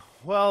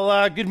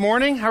Well, good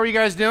morning. How are you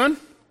guys doing?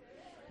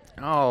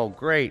 Oh,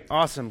 great.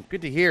 Awesome.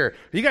 Good to hear.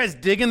 Are you guys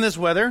digging this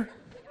weather?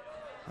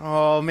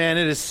 Oh, man,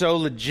 it is so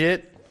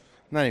legit. I'm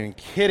not even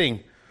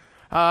kidding.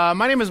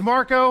 My name is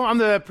Marco. I'm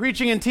the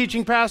preaching and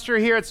teaching pastor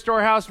here at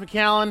Storehouse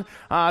McAllen.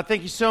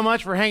 Thank you so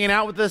much for hanging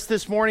out with us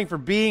this morning, for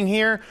being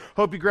here.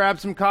 Hope you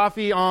grabbed some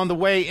coffee on the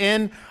way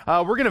in.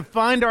 We're going to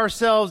find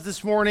ourselves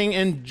this morning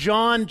in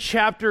John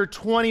chapter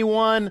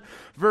 21,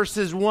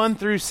 verses 1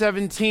 through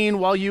 17.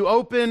 While you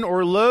open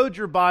or load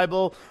your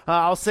Bible,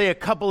 I'll say a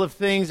couple of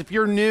things. If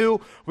you're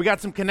new, we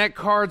got some Connect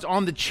cards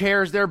on the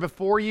chairs there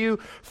before you.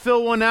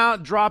 Fill one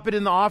out, drop it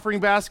in the offering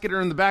basket or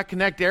in the back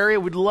Connect area.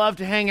 We'd love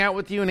to hang out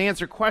with you and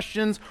answer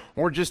questions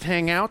or just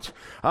hang out.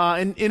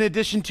 And in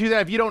addition to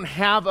that, if you don't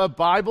have a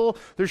Bible,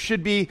 there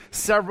should be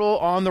several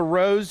on the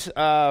rows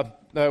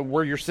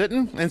where you're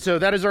sitting. And so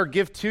that is our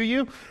gift to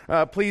you.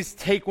 Please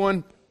take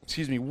one,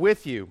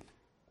 with you.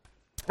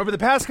 Over the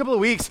past couple of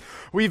weeks,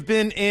 we've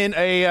been in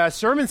a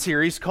sermon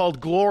series called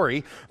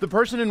Glory, the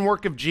person and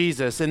work of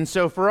Jesus. And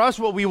so for us,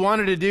 what we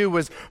wanted to do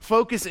was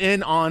focus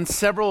in on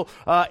several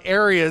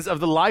areas of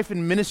the life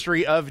and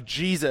ministry of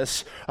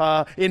Jesus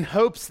in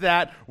hopes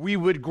that we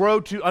would grow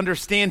to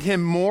understand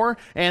him more,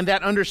 and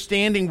that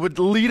understanding would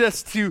lead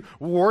us to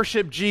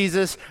worship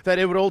Jesus, that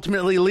it would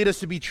ultimately lead us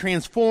to be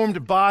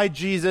transformed by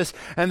Jesus,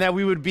 and that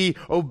we would be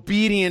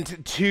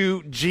obedient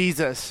to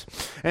Jesus.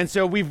 And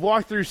so we've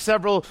walked through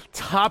several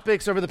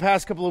topics over the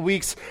past couple of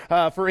weeks.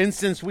 For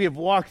instance, we have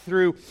walked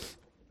through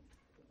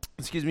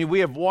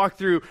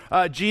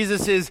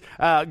Jesus is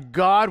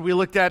God. We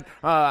looked at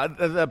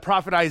the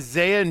prophet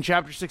Isaiah in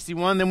chapter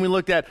 61. Then we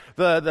looked at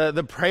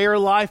the prayer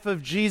life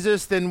of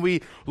Jesus. Then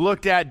we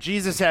looked at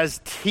Jesus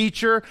as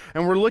teacher.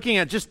 And we're looking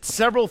at just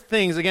several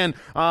things, again,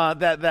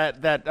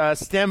 that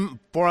stem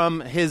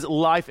from his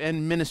life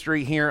and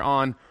ministry here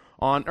on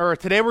earth.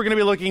 Today we're going to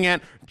be looking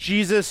at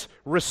Jesus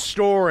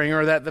restoring,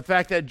 or that the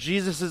fact that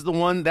Jesus is the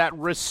one that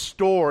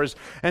restores.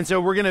 And so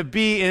we're going to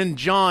be in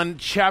John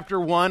chapter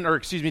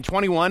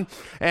 21.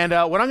 And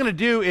what I'm going to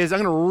do is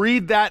I'm going to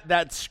read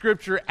that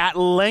scripture at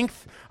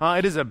length.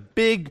 It is a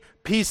big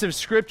piece of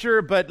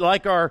scripture, but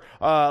like our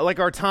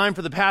time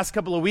for the past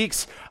couple of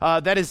weeks,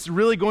 that is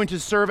really going to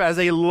serve as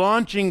a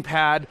launching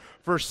pad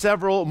for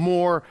several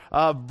more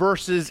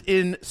verses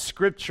in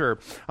Scripture.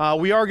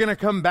 We are going to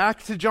come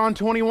back to John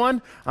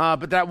 21,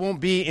 but that won't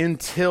be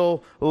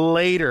until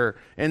later.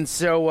 And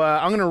so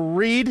I'm going to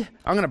read,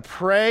 I'm going to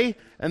pray,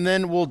 and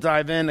then we'll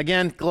dive in.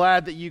 Again,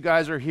 glad that you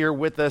guys are here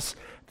with us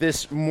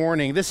this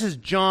morning. This is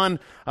John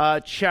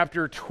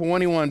chapter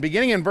 21,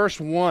 beginning in verse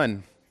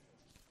 1.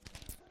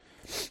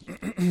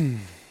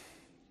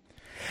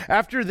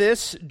 After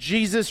this,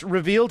 Jesus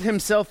revealed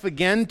himself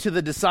again to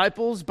the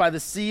disciples by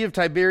the Sea of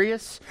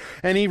Tiberias,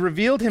 and he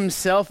revealed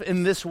himself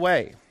in this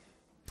way.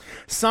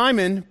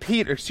 Simon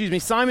Peter,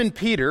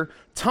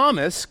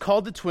 Thomas,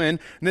 called the twin,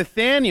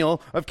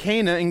 Nathanael of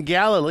Cana in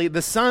Galilee,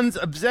 the sons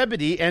of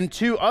Zebedee, and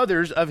two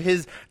others of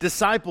his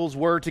disciples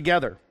were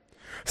together.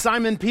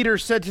 Simon Peter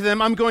said to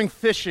them, "I'm going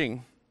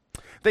fishing."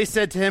 They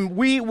said to him,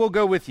 "We will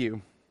go with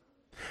you."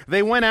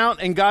 They went out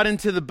and got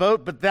into the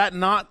boat, but that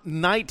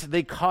night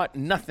they caught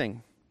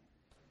nothing.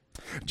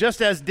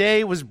 Just as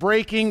day was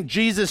breaking,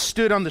 Jesus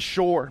stood on the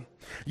shore.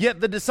 Yet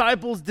the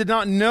disciples did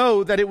not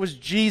know that it was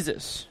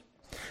Jesus.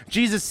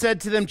 Jesus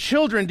said to them,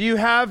 "Children, do you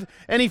have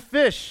any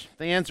fish?"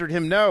 They answered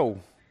him,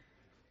 "No."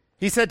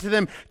 He said to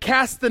them,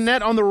 "Cast the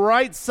net on the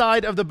right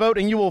side of the boat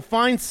and you will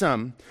find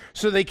some."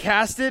 So they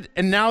cast it,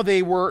 and now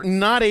they were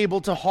not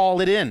able to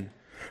haul it in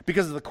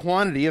because of the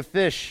quantity of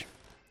fish.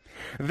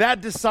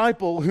 That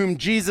disciple whom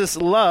Jesus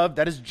loved,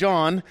 that is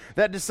John,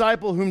 that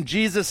disciple whom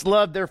Jesus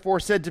loved, therefore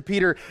said to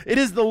Peter, "It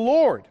is the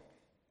Lord."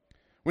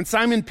 When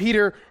Simon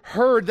Peter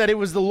heard that it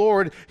was the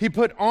Lord, he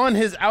put on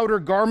his outer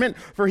garment,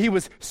 for he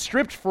was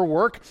stripped for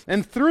work,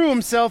 and threw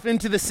himself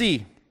into the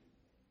sea.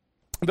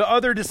 The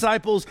other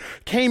disciples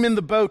came in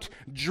the boat,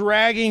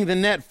 dragging the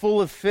net full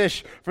of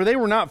fish, for they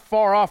were not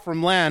far off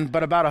from land,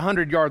 but about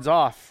 100 yards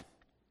off.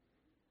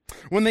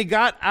 When they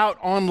got out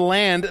on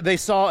land, they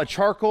saw a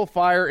charcoal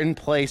fire in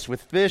place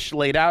with fish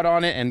laid out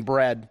on it and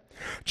bread.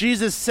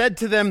 Jesus said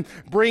to them,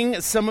 "Bring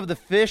some of the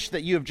fish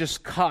that you have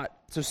just caught."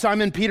 So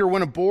Simon Peter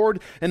went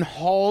aboard and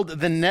hauled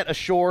the net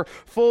ashore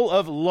full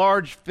of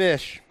large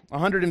fish,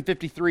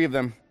 153 of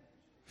them.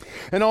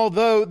 And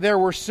although there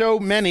were so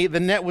many, the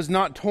net was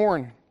not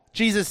torn.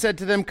 Jesus said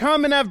to them,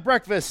 "Come and have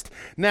breakfast."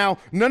 Now,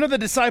 none of the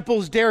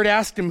disciples dared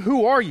ask him,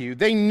 "Who are you?"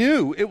 They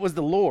knew it was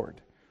the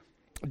Lord.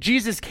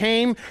 Jesus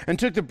came and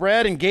took the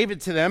bread and gave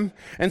it to them,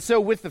 and so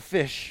with the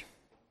fish.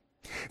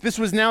 This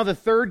was now the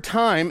third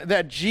time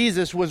that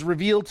Jesus was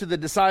revealed to the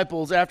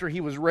disciples after he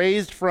was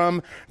raised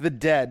from the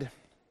dead.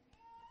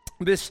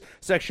 This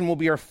section will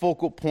be our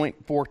focal point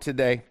for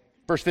today.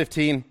 Verse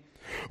 15.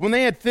 When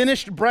they had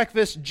finished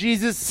breakfast,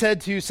 Jesus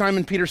said to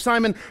Simon Peter,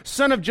 "Simon,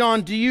 son of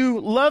John, do you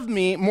love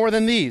me more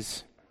than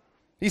these?"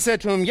 He said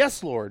to him,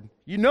 "Yes, Lord,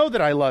 you know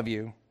that I love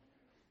you."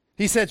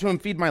 He said to him,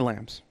 "Feed my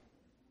lambs."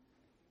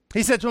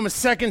 He said to him a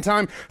second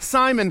time,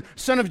 "Simon,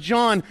 son of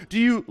John, do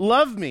you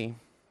love me?"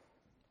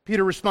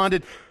 Peter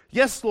responded,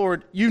 "Yes,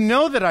 Lord, you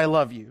know that I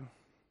love you."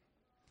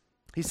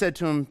 He said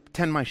to him,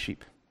 "Tend my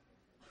sheep."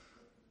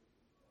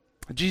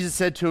 Jesus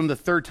said to him the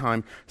third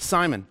time,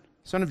 "Simon,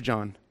 son of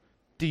John,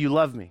 do you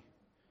love me?"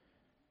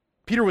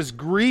 Peter was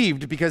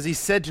grieved because he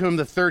said to him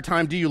the third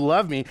time, "Do you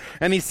love me?"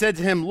 And he said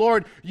to him,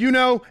 "Lord, you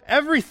know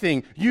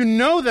everything. You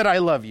know that I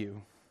love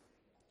you."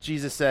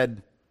 Jesus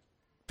said,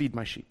 "Feed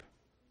my sheep."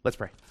 Let's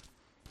pray.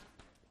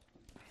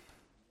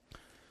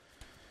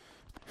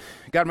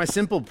 God, my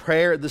simple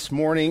prayer this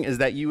morning is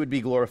that you would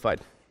be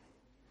glorified.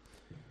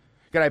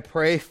 God, I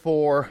pray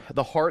for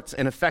the hearts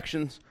and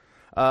affections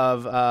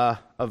of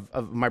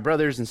my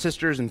brothers and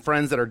sisters and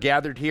friends that are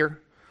gathered here.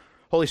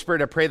 Holy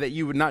Spirit, I pray that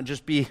you would not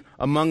just be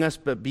among us,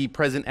 but be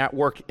present at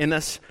work in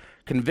us,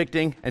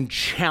 convicting and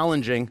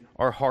challenging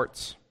our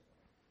hearts.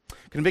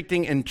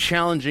 Convicting and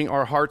challenging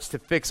our hearts to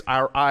fix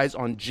our eyes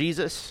on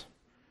Jesus,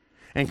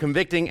 and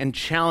convicting and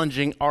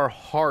challenging our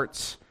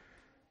hearts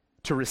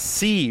to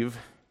receive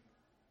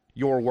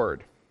your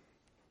word.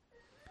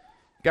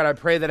 God, I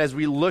pray that as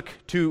we look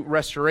to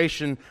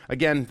restoration,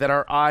 again, that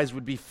our eyes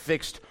would be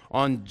fixed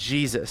on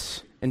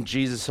Jesus and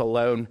Jesus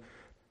alone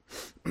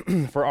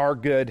for our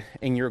good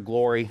and your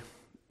glory.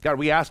 God,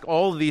 we ask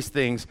all of these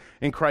things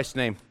in Christ's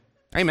name.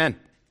 Amen.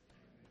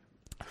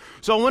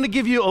 So I want to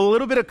give you a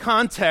little bit of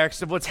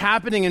context of what's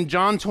happening in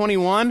John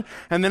 21,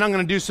 and then I'm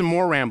going to do some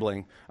more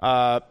rambling,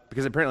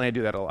 because apparently I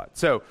do that a lot.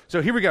 So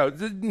here we go.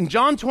 In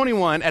John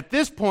 21, at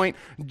this point,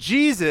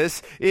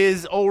 Jesus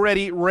is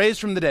already raised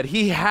from the dead.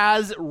 He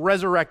has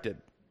resurrected.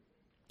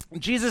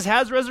 Jesus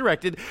has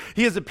resurrected.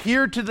 He has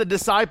appeared to the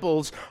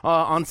disciples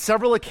on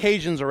several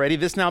occasions already,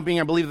 this now being,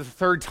 I believe, the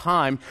third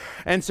time.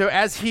 And so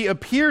as he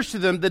appears to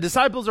them, the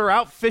disciples are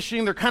out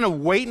fishing. They're kind of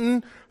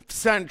waiting,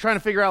 trying to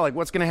figure out like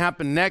what's going to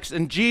happen next.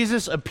 And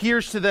Jesus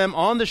appears to them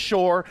on the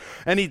shore,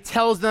 and he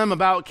tells them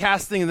about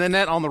casting the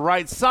net on the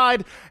right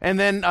side. And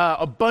then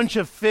a bunch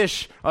of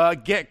fish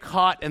get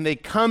caught, and they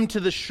come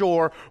to the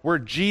shore where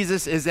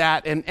Jesus is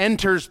at, and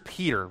enters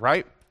Peter,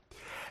 right?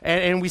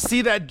 And we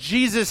see that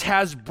Jesus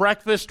has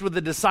breakfast with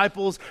the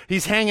disciples.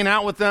 He's hanging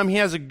out with them. He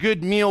has a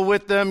good meal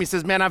with them. He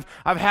says, "Man,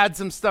 I've had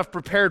some stuff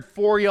prepared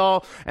for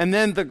y'all." And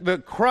then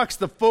the crux,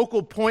 the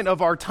focal point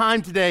of our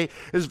time today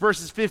is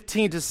verses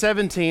 15 to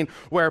 17,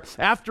 where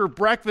after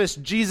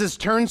breakfast, Jesus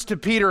turns to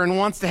Peter and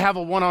wants to have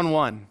a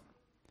one-on-one.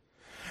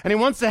 And he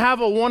wants to have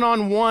a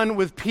one-on-one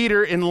with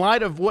Peter in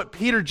light of what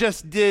Peter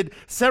just did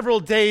several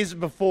days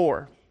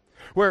before,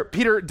 where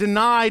Peter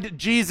denied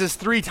Jesus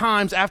 3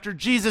 times after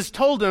Jesus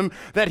told him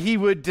that he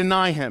would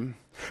deny him.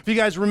 If you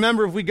guys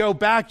remember, if we go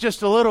back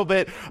just a little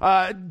bit,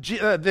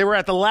 they were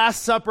at the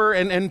Last Supper,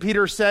 and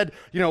Peter said,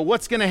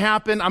 "What's going to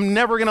happen? I'm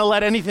never going to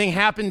let anything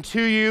happen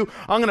to you.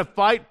 I'm going to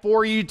fight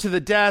for you to the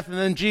death." And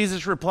then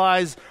Jesus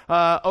replies,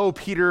 "Oh,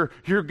 Peter,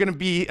 you're going to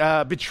be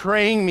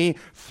betraying me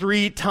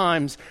 3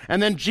 times.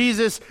 And then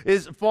Jesus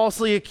is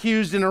falsely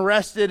accused and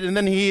arrested, and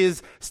then he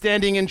is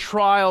standing in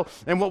trial.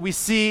 And what we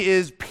see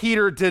is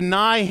Peter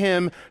deny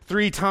him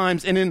 3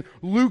 times. And in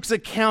Luke's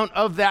account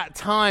of that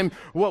time,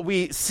 what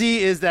we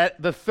see is that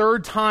the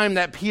third time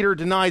that Peter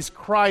denies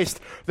Christ,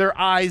 their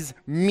eyes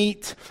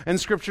meet. And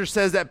scripture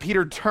says that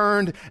Peter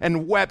turned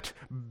and wept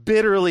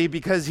bitterly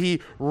because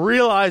he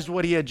realized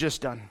what he had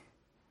just done.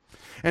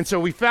 And so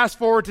we fast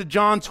forward to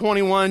John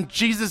 21.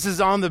 Jesus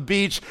is on the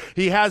beach.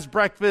 He has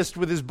breakfast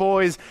with his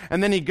boys,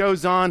 and then he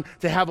goes on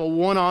to have a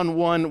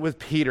one-on-one with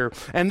Peter.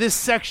 And this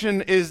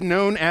section is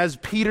known as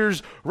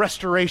Peter's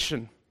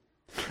restoration.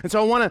 And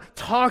so I want to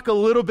talk a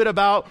little bit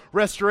about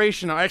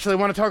restoration. I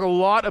want to talk a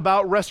lot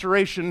about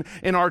restoration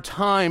in our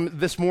time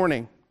this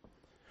morning.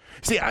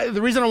 See,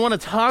 the reason I want to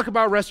talk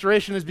about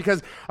restoration is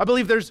because I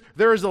believe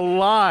there is a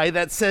lie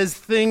that says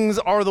things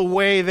are the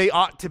way they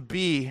ought to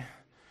be.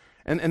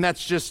 And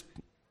that's just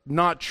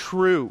not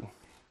true.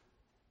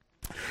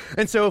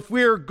 And so if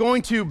we're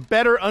going to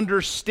better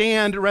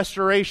understand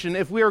restoration,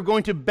 if we are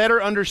going to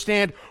better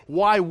understand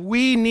why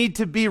we need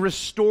to be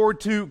restored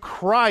to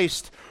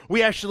Christ,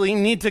 we actually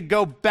need to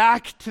go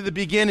back to the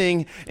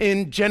beginning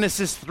in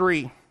Genesis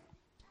 3.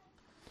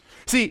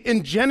 See,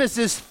 in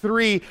Genesis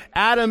 3,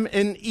 Adam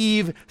and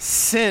Eve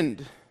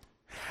sinned.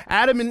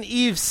 Adam and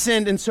Eve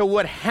sinned, and so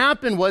what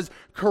happened was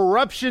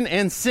corruption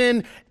and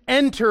sin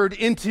entered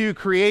into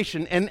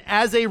creation, and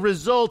as a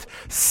result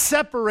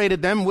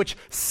separated them, which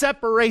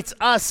separates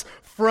us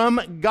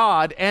from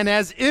God. And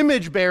as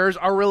image bearers,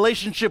 our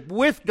relationship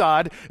with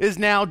God is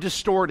now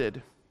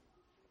distorted.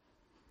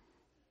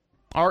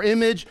 Our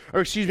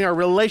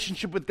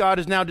relationship with God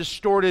is now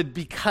distorted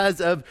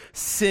because of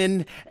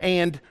sin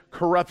and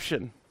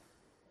corruption.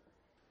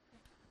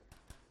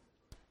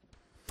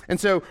 And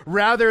so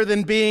rather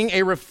than being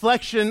a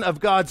reflection of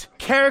God's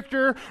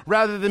character,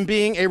 rather than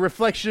being a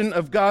reflection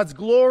of God's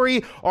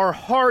glory, our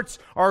hearts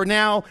are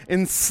now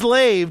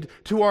enslaved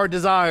to our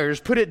desires.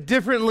 Put it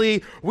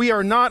differently, we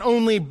are not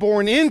only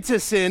born into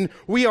sin,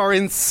 we are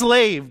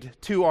enslaved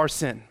to our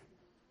sin.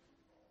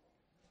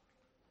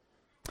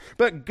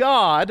 But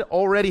God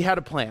already had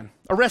a plan,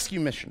 a rescue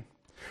mission.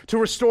 to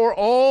restore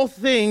all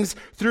things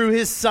through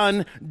his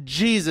Son,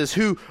 Jesus,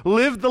 who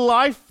lived the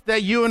life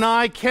that you and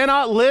I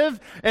cannot live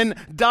and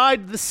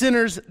died the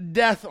sinner's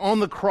death on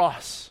the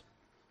cross.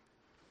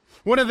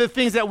 One of the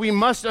things that we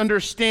must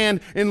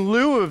understand in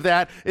lieu of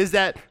that is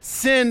that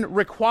sin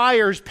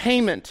requires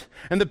payment,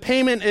 and the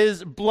payment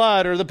is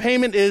blood, or the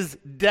payment is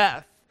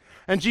death.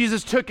 And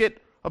Jesus took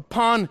it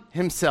upon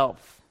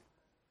himself.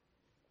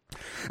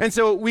 And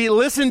so we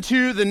listen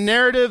to the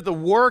narrative, the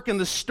work, and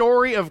the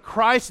story of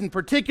Christ, and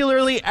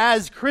particularly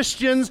as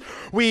Christians,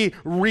 we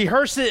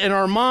rehearse it in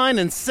our mind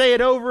and say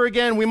it over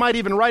again. We might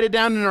even write it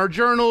down in our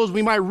journals.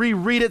 We might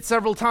reread it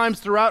several times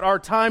throughout our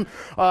time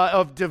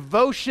of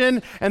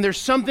devotion. And there's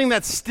something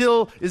that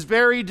still is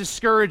very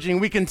discouraging.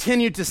 We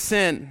continue to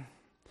sin.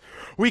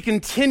 We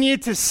continue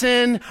to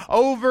sin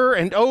over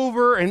and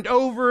over and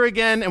over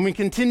again, and we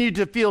continue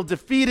to feel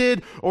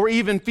defeated or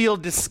even feel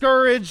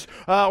discouraged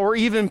or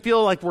even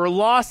feel like we're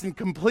lost and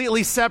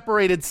completely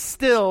separated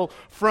still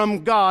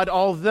from God,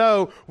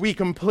 although we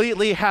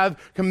completely have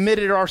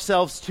committed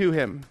ourselves to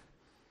him.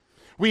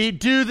 We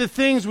do the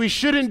things we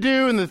shouldn't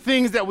do, and the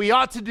things that we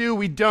ought to do,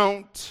 we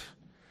don't.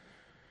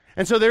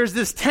 And so there's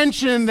this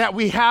tension that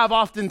we have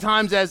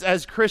oftentimes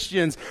as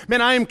Christians.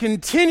 Man, I am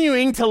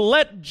continuing to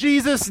let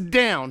Jesus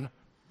down.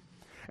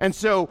 And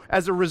so,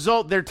 as a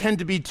result, there tend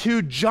to be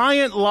two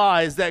giant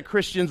lies that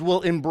Christians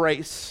will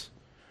embrace.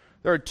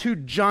 There are two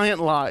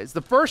giant lies.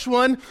 The first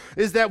one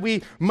is that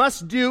we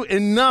must do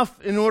enough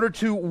in order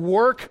to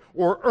work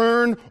or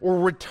earn or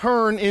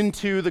return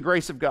into the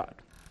grace of God.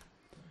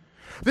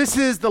 This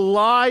is the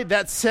lie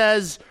that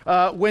says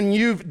when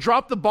you've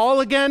dropped the ball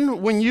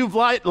again, when you've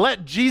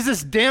let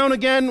Jesus down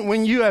again,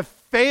 when you have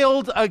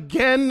failed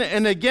again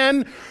and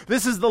again,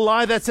 this is the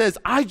lie that says,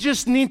 I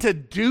just need to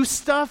do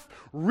stuff,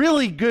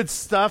 really good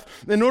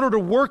stuff, in order to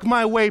work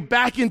my way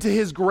back into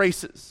his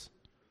graces.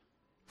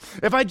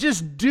 If I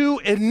just do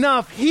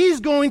enough, he's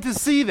going to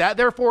see that,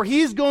 therefore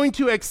he's going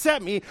to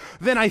accept me,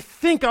 then I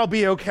think I'll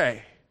be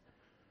okay.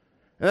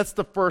 And that's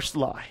the first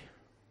lie.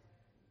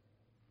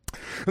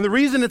 And the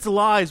reason it's a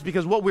lie is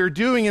because what we're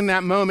doing in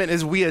that moment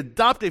is we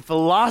adopt a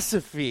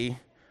philosophy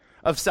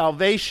of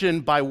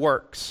salvation by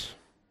works.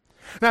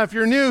 Now, if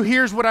you're new,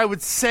 here's what I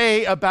would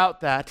say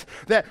about that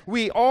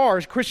we are,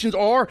 as Christians,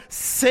 are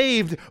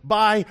saved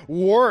by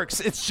works.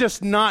 It's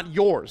just not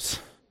yours.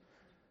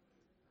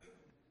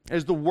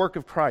 It's the work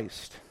of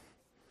Christ.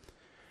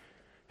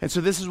 And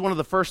so this is one of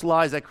the first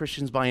lies that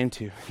Christians buy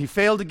into. You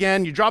failed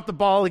again, you dropped the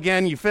ball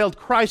again, you failed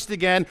Christ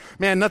again.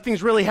 Man,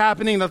 nothing's really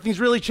happening, nothing's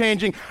really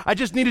changing. I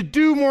just need to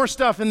do more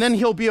stuff and then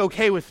he'll be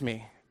okay with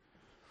me.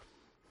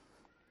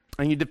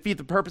 And you defeat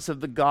the purpose of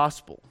the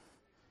gospel.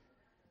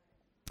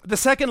 The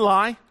second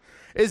lie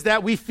is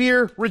that we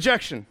fear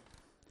rejection,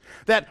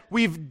 that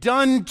we've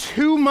done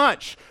too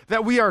much,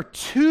 that we are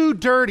too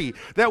dirty,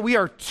 that we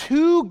are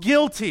too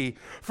guilty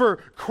for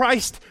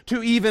Christ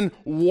to even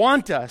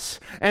want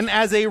us. And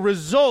as a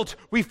result,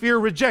 we fear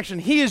rejection.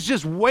 He is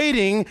just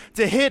waiting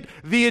to hit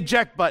the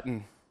eject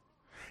button.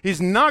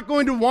 He's not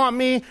going to want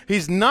me.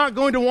 He's not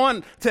going to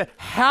want to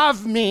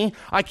have me.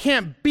 I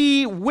can't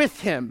be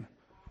with him.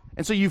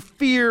 And so you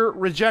fear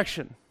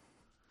rejection.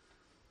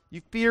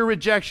 You fear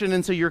rejection,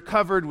 and so you're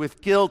covered with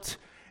guilt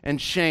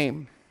and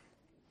shame.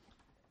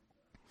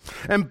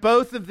 And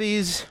both of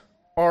these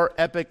are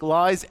epic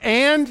lies,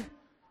 and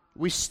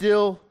we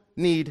still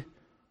need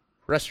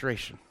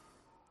restoration.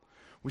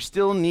 We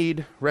still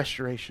need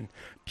restoration.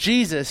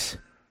 Jesus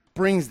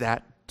brings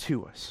that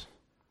to us.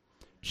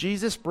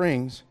 Jesus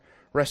brings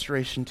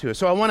restoration to us.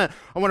 So I want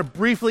to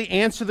briefly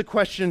answer the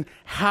question,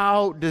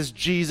 how does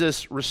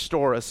Jesus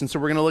restore us? And so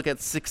we're going to look at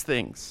 6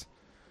 things.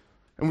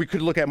 And we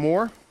could look at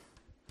more,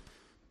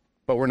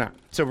 but we're not.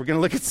 So we're going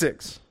to look at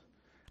 6.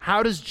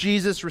 How does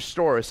Jesus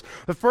restore us?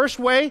 The first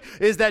way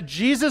is that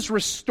Jesus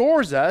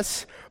restores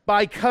us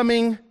by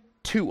coming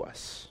to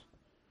us.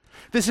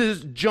 This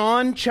is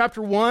John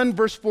chapter 1,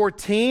 verse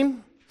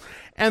 14.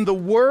 And the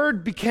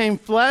Word became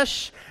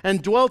flesh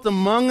and dwelt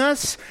among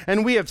us,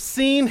 and we have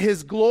seen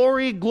his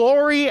glory,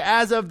 glory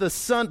as of the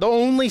Son, the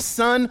only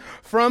Son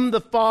from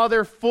the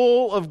Father,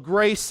 full of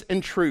grace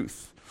and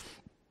truth.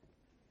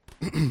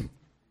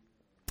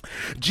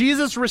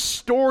 Jesus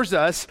restores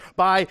us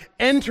by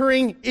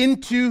entering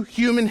into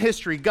human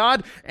history.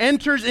 God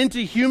enters into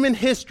human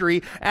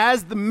history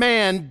as the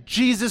man,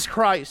 Jesus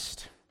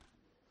Christ.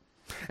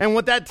 And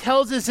what that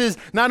tells us is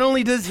not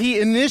only does he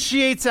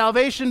initiate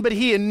salvation, but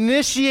he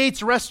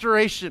initiates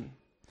restoration.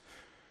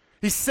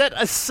 He set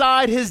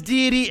aside his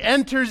deity,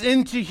 enters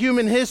into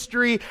human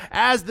history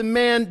as the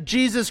man,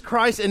 Jesus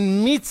Christ,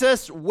 and meets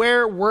us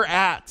where we're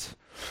at.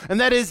 And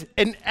that is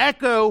an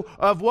echo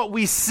of what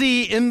we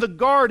see in the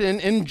garden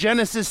in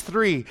Genesis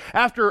 3.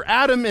 After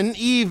Adam and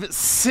Eve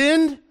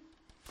sinned,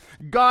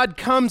 God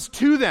comes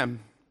to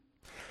them.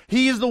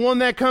 He is the one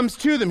that comes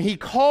to them. He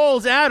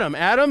calls Adam.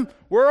 Adam,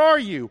 where are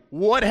you?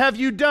 What have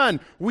you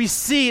done? We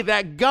see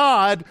that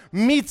God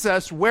meets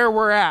us where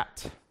we're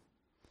at.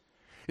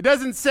 It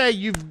doesn't say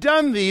you've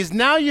done these,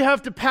 now you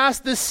have to pass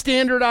this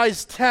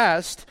standardized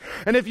test,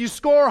 and if you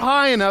score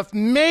high enough,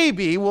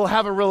 maybe we'll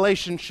have a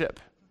relationship.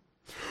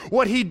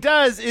 What he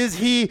does is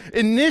he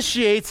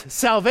initiates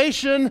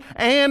salvation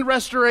and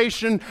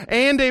restoration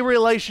and a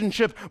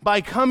relationship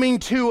by coming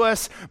to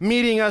us,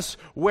 meeting us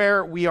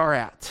where we are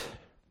at.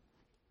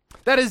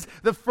 That is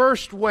the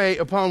first way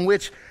upon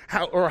which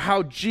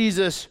how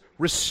Jesus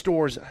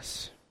restores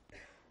us.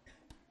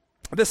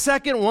 The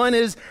second one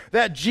is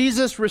that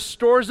Jesus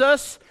restores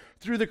us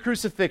through the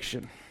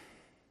crucifixion.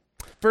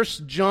 1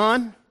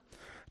 John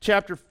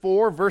chapter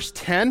 4, verse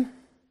 10.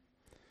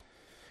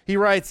 He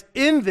writes,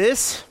 "In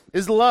this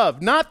is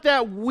love, not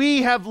that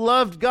we have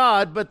loved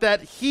God, but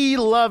that he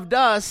loved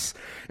us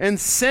and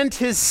sent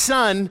his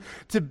Son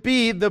to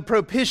be the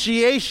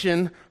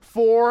propitiation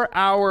for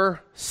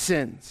our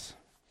sins."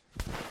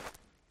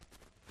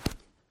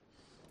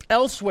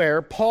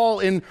 Elsewhere,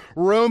 Paul in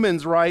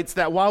Romans writes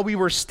that while we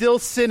were still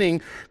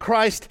sinning,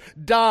 Christ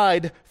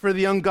died for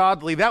the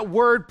ungodly. That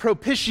word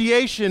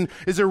propitiation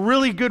is a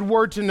really good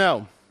word to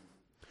know.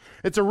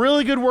 It's a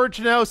really good word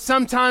to know.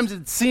 Sometimes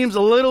it seems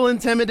a little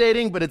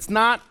intimidating, but it's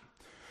not.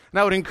 And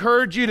I would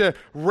encourage you to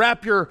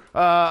wrap your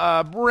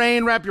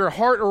brain, wrap your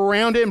heart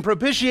around it. And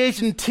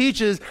propitiation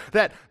teaches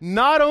that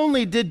not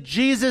only did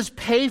Jesus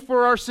pay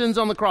for our sins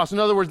on the cross, in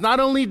other words, not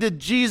only did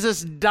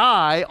Jesus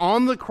die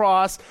on the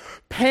cross,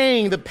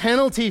 paying the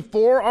penalty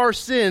for our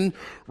sin,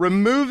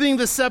 removing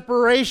the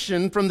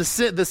separation from the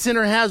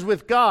sinner has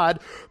with God,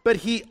 but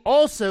he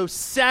also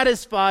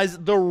satisfies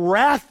the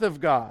wrath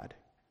of God.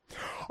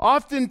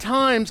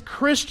 Oftentimes,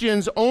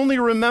 Christians only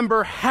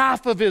remember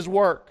half of his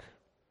work.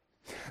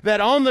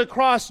 That on the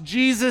cross,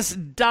 Jesus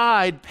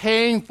died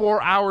paying for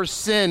our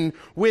sin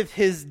with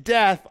his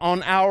death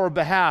on our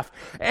behalf.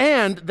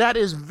 And that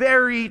is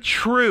very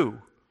true.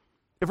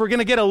 If we're going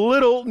to get a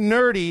little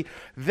nerdy,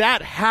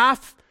 that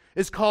half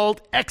is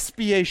called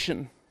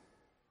expiation.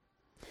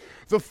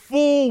 The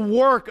full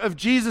work of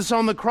Jesus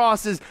on the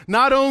cross is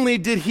not only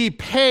did he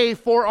pay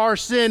for our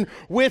sin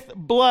with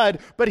blood,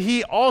 but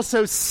he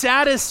also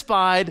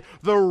satisfied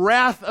the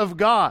wrath of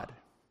God.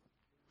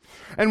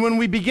 And when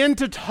we begin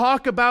to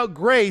talk about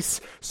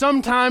grace,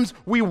 sometimes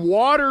we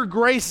water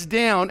grace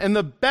down, and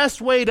the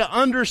best way to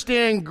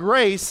understand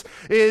grace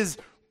is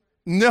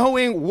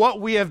knowing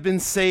what we have been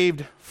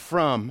saved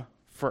from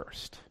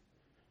first.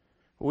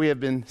 We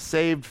have been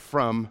saved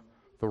from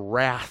the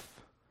wrath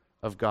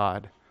of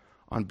God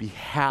on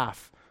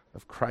behalf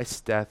of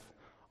Christ's death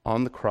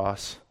on the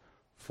cross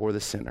for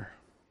the sinner.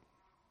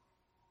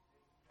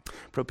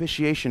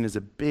 Propitiation is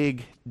a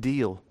big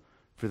deal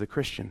for the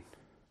Christian.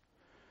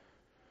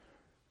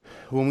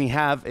 When we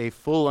have a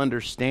full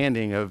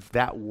understanding of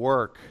that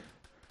work,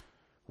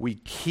 we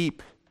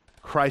keep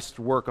Christ's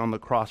work on the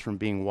cross from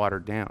being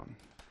watered down.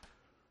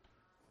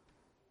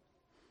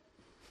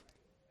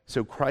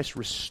 So Christ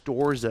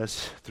restores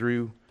us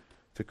through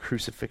the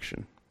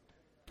crucifixion.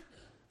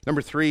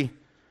 Number 3,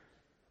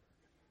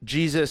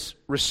 Jesus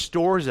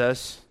restores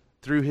us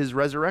through his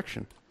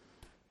resurrection.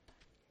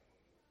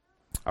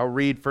 I'll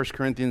read 1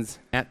 Corinthians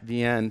at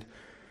the end.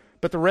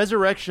 But the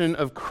resurrection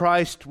of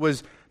Christ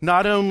was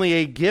not only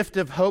a gift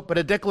of hope, but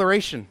a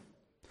declaration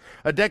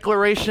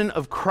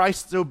of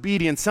Christ's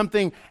obedience,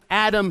 something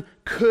Adam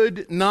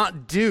could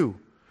not do.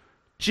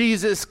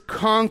 Jesus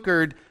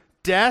conquered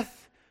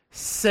death,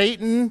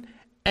 Satan,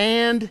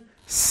 and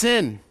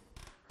sin.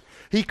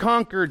 He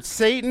conquered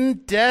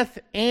Satan, death,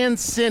 and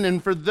sin.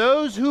 And for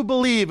those who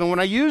believe, and when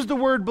I use the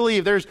word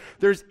believe,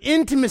 there's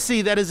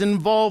intimacy that is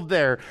involved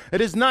there.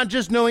 It is not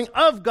just knowing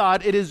of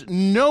God, it is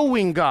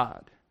knowing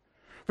God.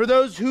 For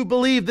those who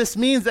believe, this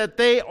means that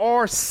they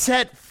are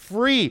set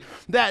free,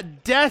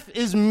 that death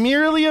is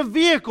merely a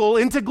vehicle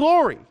into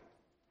glory.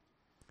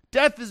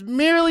 Death is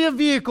merely a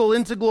vehicle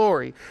into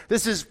glory.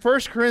 This is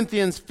 1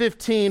 Corinthians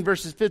 15,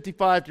 verses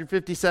 55 through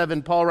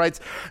 57. Paul writes,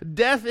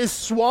 "Death is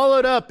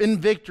swallowed up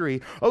in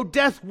victory. O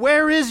death,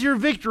 where is your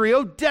victory?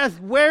 O death,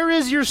 where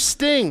is your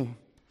sting?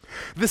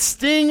 The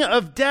sting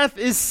of death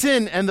is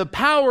sin, and the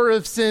power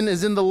of sin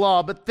is in the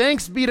law. But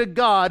thanks be to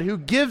God who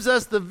gives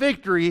us the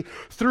victory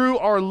through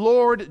our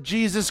Lord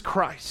Jesus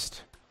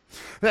Christ."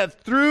 That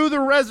through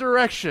the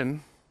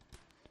resurrection,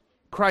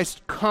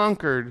 Christ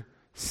conquered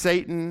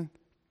Satan,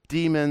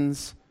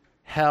 demons,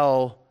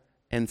 hell,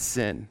 and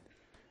sin.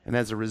 And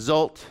as a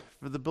result,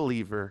 for the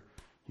believer,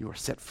 you are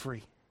set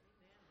free.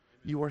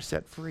 You are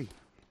set free.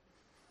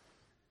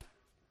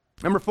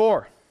 Number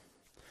 4,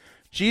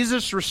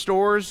 Jesus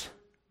restores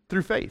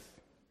through faith.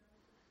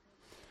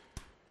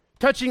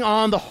 Touching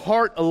on the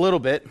heart a little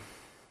bit,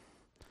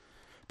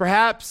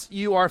 perhaps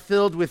you are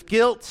filled with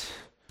guilt,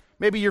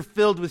 maybe you're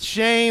filled with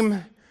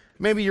shame,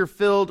 maybe you're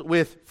filled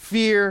with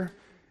fear,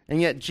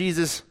 and yet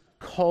Jesus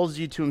calls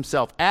you to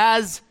himself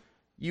as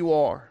you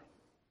are.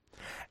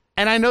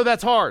 And I know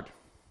that's hard.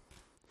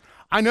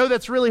 I know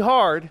that's really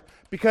hard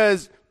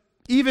because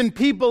even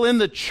people in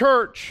the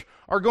church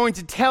are going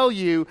to tell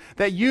you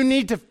that you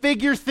need to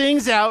figure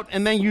things out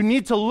and that you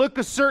need to look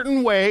a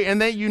certain way and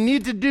that you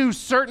need to do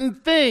certain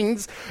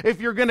things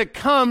if you're going to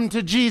come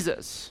to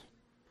Jesus.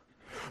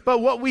 But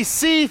what we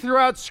see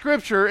throughout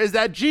Scripture is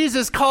that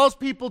Jesus calls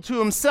people to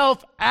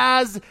himself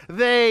as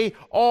they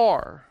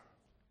are.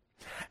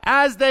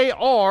 as they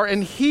are,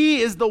 and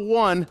he is the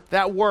one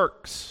that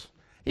works.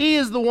 He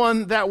is the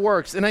one that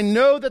works. And I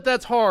know that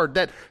that's hard,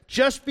 that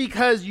just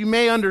because you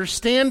may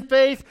understand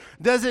faith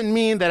doesn't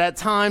mean that at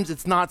times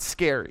it's not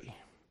scary.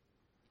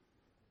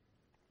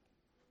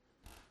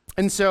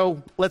 And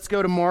so let's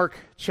go to Mark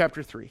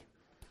chapter 3.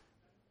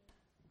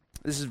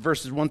 This is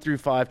verses 1 through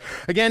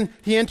 5. Again,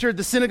 he entered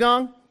the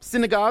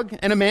synagogue,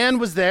 and a man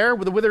was there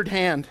with a withered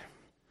hand.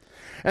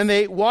 And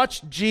they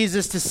watched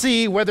Jesus to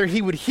see whether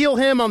he would heal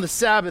him on the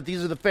Sabbath.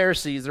 These are the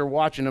Pharisees. They're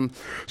watching him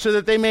so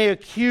that they may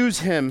accuse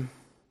him.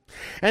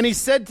 And he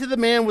said to the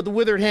man with the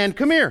withered hand,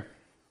 "Come here."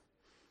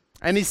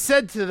 And he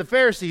said to the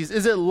Pharisees,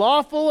 "Is it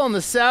lawful on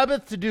the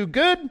Sabbath to do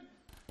good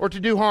or to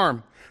do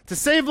harm, to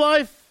save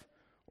life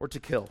or to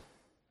kill?"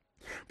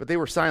 But they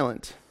were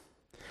silent.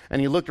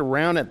 And he looked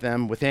around at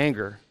them with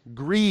anger,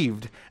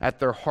 grieved at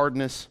their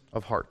hardness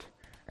of heart.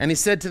 And he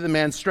said to the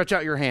man, "Stretch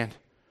out your hand."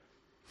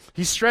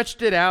 He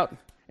stretched it out,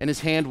 and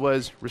his hand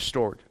was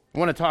restored. I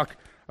want to talk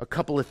a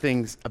couple of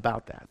things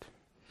about that.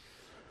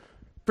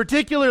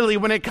 Particularly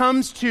when it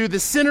comes to the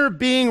sinner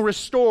being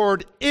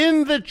restored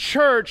in the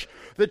church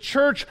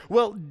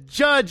will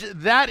judge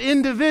that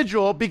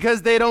individual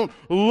because they don't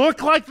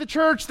look like the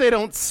church, they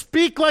don't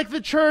speak like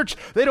the church,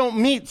 they don't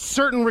meet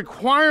certain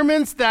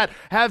requirements that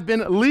have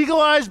been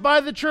legalized by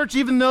the church,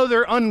 even though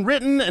they're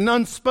unwritten and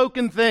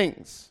unspoken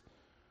things.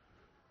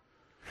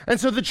 And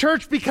so the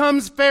church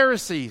becomes the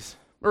Pharisees.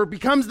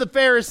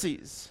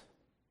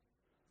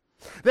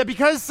 That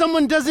because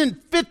someone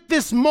doesn't fit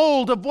this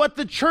mold of what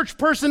the church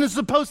person is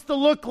supposed to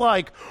look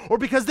like, or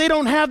because they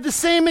don't have the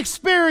same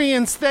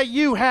experience that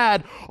you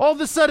had, all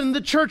of a sudden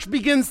the church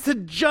begins to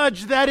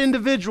judge that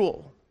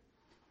individual.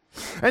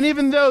 And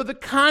even though the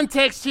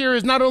context here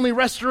is not only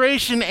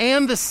restoration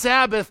and the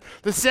Sabbath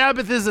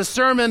is a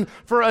sermon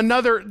for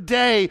another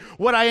day,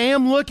 what I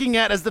am looking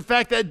at is the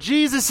fact that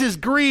Jesus is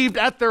grieved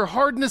at their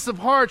hardness of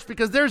hearts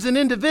because there's an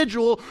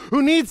individual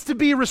who needs to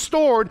be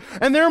restored,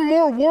 and they're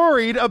more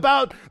worried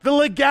about the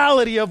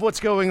legality of what's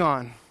going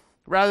on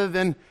rather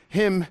than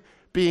him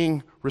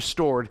being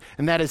restored.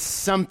 And that is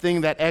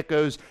something that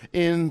echoes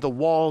in the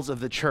walls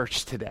of the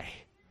church today.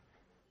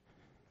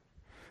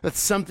 That's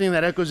something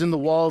that echoes in the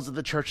walls of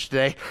the church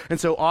today. And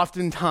so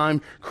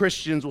oftentimes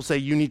Christians will say,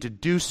 you need to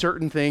do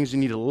certain things, you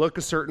need to look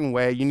a certain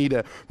way, you need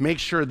to make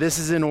sure this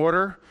is in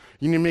order,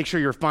 you need to make sure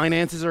your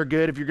finances are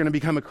good if you're going to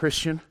become a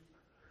Christian,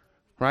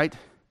 right?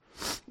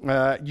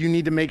 You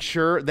need to make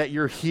sure that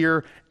you're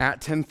here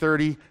at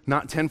 10:30,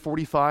 not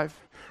 10:45.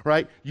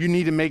 Right? You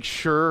need to make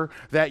sure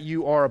that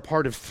you are a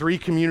part of 3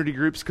 community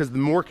groups, because the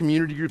more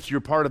community groups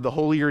you're part of, the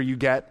holier you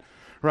get,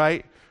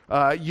 right?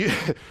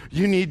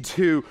 You need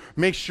to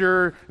make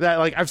sure that,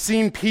 like, I've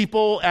seen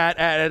people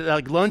at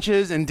like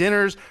lunches and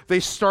dinners, they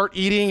start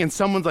eating and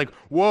someone's like,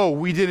 "Whoa,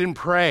 we didn't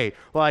pray.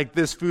 Like,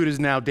 this food is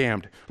now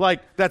damned."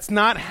 Like, that's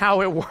not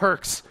how it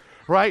works.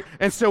 Right?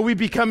 And so we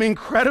become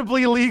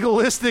incredibly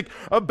legalistic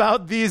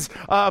about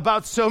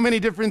about so many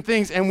different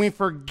things. And we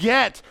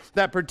forget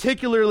that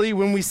particularly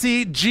when we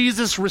see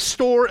Jesus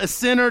restore a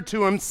sinner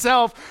to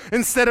himself,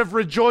 instead of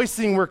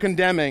rejoicing, we're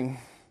condemning.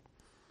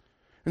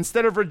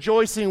 Instead of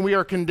rejoicing, we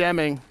are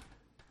condemning.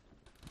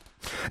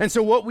 And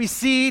so what we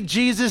see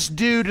Jesus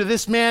do to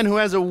this man who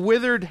has a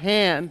withered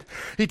hand,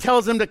 he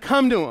tells him to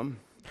come to him.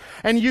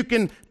 And you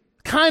can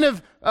kind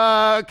of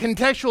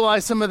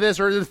contextualize some of this,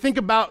 or think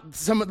about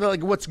some of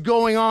like what's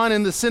going on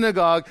in the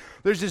synagogue.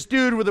 There's this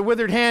dude with a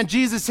withered hand.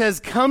 Jesus says,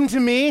 "Come to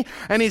me,"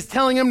 and he's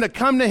telling him to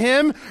come to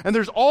him. And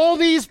there's all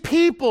these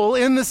people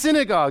in the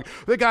synagogue.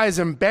 The guy is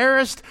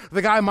embarrassed.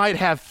 The guy might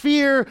have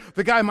fear.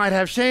 The guy might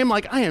have shame.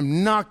 Like, I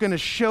am not going to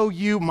show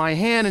you my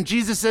hand. And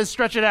Jesus says,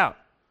 "Stretch it out."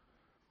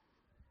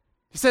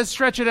 He says,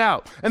 "Stretch it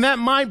out." And that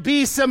might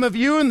be some of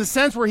you in the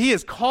sense where he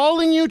is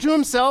calling you to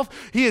himself.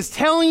 He is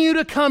telling you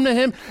to come to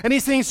him. And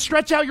he's saying,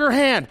 "Stretch out your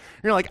hand."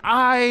 And you're like,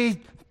 I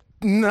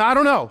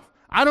don't know.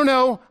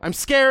 I'm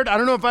scared. I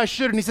don't know if I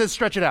should. And he says,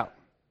 "Stretch it out."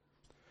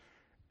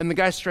 And the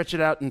guy stretched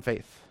it out in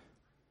faith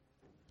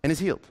and is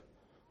healed.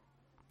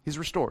 He's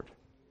restored.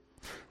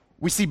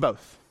 We see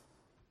both.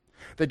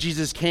 That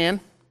Jesus can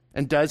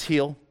and does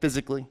heal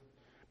physically.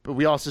 But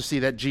we also see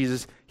that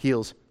Jesus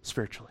heals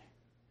spiritually.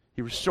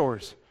 He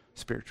restores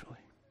spiritually.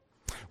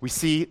 We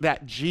see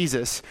that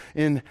Jesus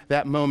in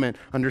that moment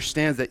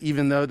understands that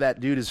even though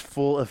that dude is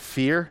full of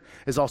fear,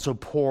 is also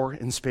poor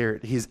in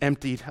spirit. He is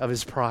emptied of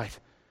his pride.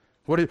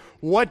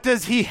 What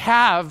does he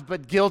have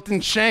but guilt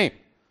and shame?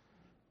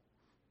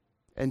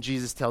 And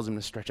Jesus tells him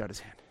to stretch out his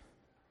hand.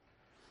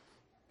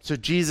 So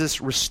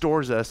Jesus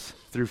restores us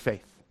through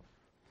faith.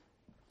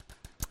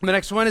 The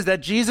next one is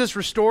that Jesus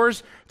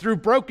restores through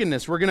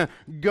brokenness. We're going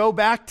to go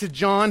back to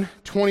John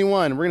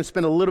 21. We're going to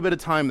spend a little bit of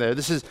time there.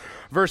 This is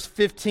verse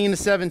 15 to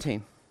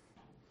 17.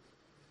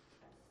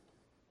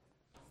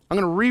 I'm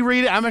going to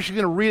reread it. I'm actually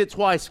going to read it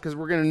twice because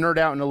we're going to nerd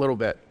out in a little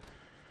bit.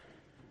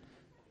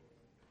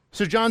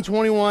 So John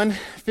 21,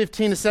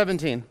 15 to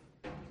 17.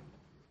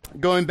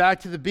 Going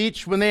back to the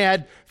beach, when they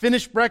had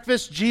finished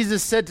breakfast,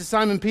 Jesus said to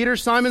Simon Peter,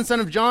 "Simon, son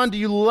of John, do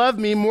you love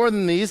me more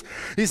than these?"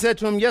 He said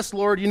to him, "Yes,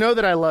 Lord, you know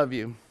that I love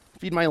you.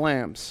 Feed my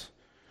lambs."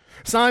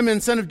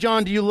 Simon, son of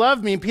John, do you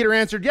love me? And Peter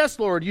answered, yes,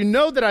 Lord, you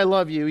know that I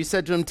love you. He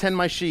said to him, tend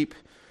my sheep.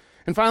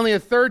 And finally, a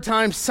third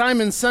time,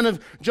 Simon, son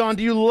of John,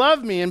 do you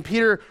love me? And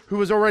Peter, who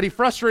was already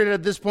frustrated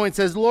at this point,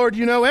 says, Lord,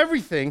 you know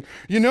everything.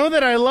 You know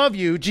that I love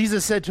you.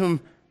 Jesus said to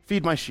him,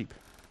 feed my sheep.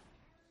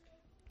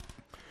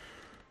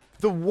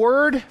 The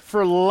word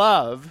for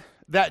love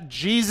that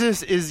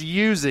Jesus is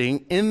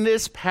using in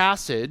this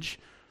passage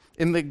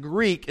in the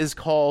Greek is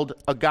called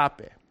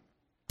agape,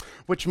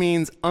 which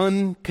means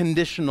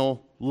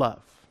unconditional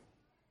love.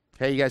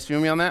 Okay, you guys feel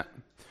me on that?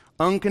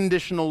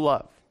 Unconditional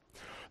love.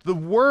 The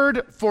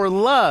word for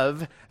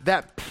love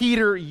that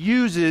Peter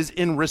uses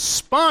in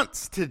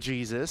response to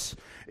Jesus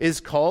is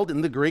called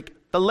in the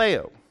Greek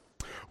phileo,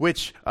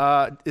 which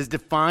is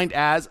defined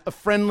as a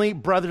friendly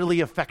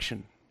brotherly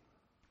affection.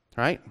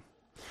 Right?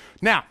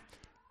 Now,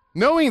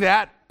 knowing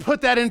that,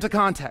 put that into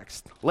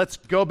context. Let's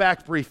go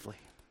back briefly.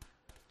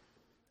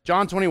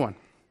 John 21.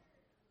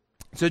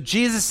 So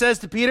Jesus says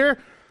to Peter,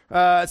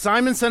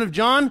 Simon, son of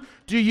John,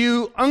 do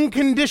you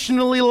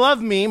unconditionally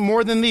love me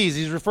more than these?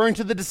 He's referring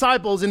to the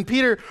disciples, and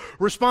Peter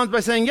responds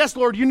by saying, yes,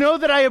 Lord, you know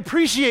that I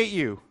appreciate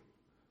you.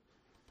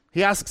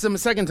 He asks him a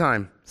second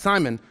time,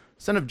 Simon,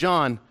 son of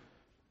John,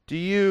 do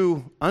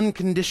you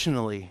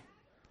unconditionally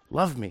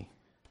love me?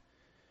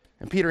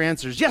 And Peter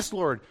answers, yes,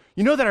 Lord,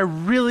 you know that I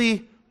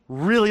really,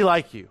 really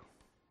like you.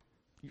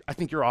 I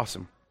think you're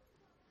awesome.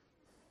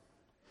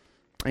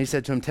 And he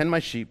said to him, tend my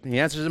sheep. And he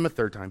answers him a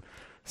third time,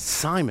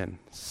 Simon,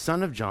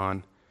 son of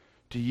John,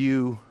 do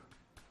you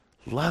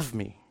love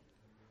me?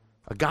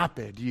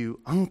 Agape, do you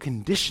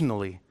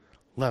unconditionally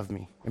love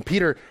me? And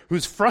Peter,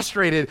 who's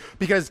frustrated,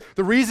 because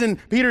the reason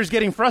Peter's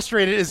getting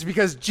frustrated is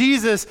because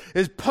Jesus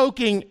is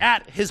poking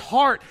at his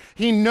heart.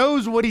 He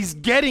knows what he's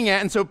getting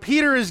at, and so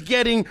Peter is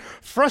getting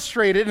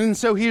frustrated, and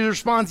so he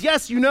responds,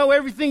 yes, you know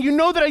everything. You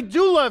know that I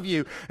do love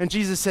you. And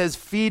Jesus says,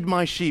 feed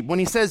my sheep. When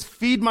he says,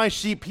 feed my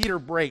sheep, Peter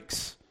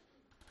breaks.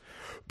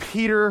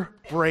 Peter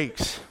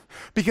breaks.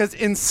 Because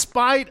in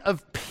spite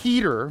of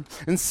Peter's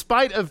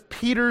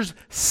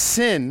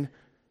sin,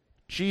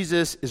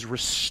 Jesus is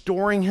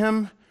restoring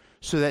him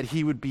so that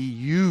he would be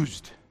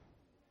used.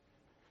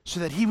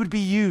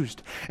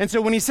 And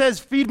so when he says,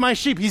 feed my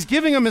sheep, he's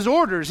giving them his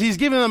orders. He's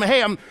giving them,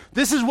 hey,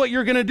 this is what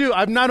you're going to do.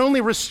 I've not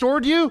only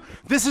restored you,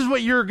 this is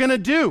what you're going to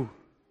do.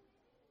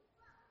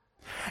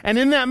 And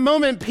in that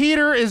moment,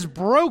 Peter is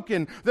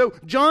broken. Though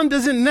John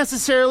doesn't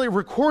necessarily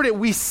record it,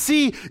 we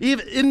see,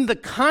 even in the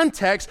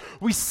context,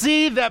 we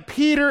see that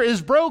Peter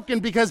is broken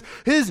because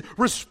his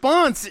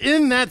response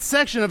in that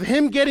section of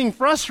him getting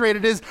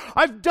frustrated is,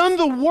 I've done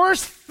the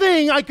worst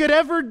thing I could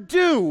ever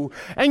do,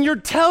 and you're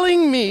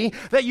telling me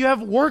that you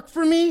have work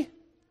for me?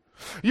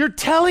 You're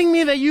telling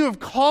me that you have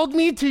called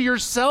me to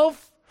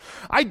yourself?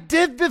 I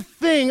did the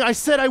thing I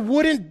said I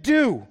wouldn't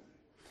do.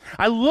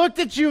 I looked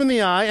at you in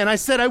the eye and I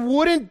said I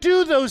wouldn't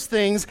do those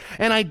things,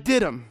 and I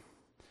did them.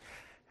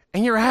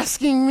 And you're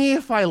asking me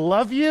if I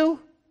love you?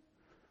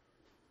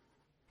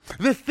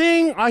 The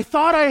thing I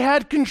thought I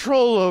had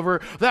control over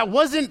that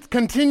wasn't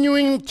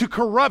continuing to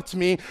corrupt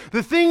me,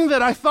 the thing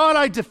that I thought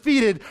I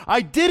defeated,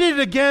 I did it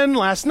again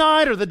last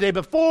night or the day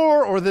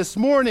before or this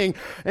morning.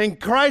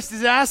 And Christ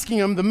is asking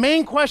him, the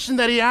main question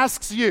that he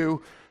asks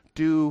you,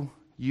 do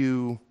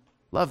you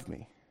love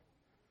me?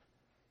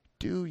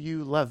 Do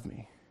you love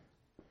me?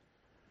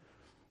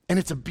 And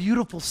it's a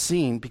beautiful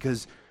scene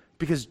because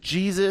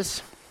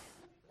Jesus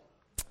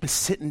is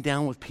sitting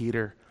down with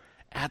Peter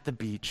at the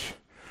beach.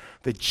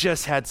 They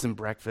just had some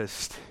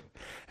breakfast,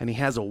 and he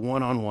has a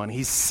one-on-one.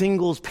 He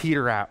singles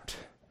Peter out,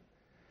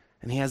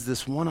 and he has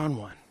this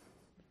one-on-one.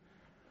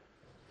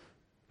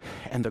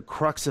 And the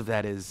crux of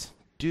that is,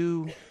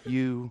 do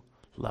you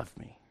love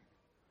me?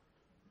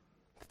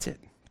 That's it.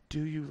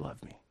 Do you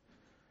love me?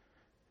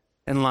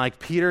 And like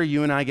Peter,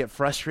 you and I get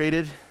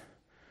frustrated.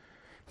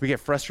 We get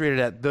frustrated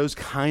at those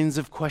kinds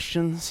of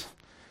questions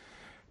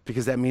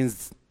because that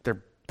means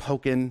they're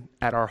poking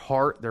at our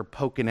heart. They're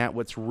poking at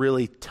what's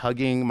really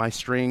tugging my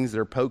strings.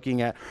 They're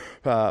poking at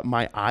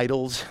my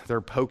idols.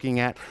 They're poking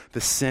at the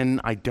sin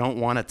I don't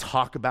want to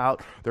talk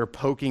about. They're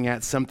poking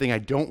at something I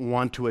don't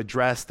want to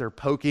address. They're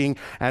poking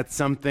at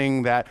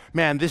something that,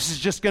 man, this is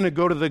just going to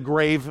go to the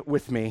grave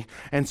with me.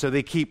 And so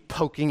they keep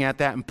poking at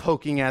that and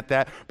poking at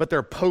that, but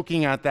they're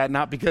poking at that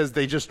not because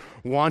they just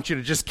want you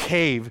to just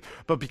cave,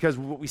 but because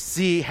what we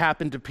see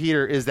happen to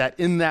Peter is that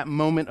in that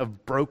moment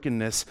of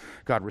brokenness,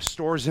 God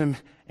restores him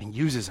and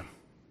uses him.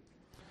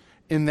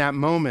 In that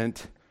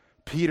moment,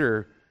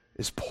 Peter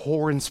is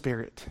poor in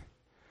spirit.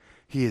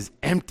 He is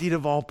emptied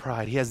of all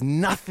pride. He has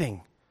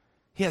nothing.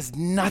 He has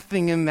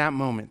nothing in that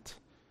moment.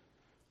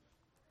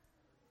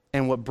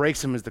 And what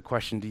breaks him is the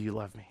question, do you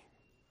love me?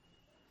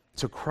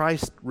 So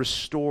Christ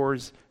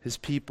restores his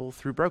people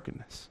through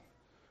brokenness.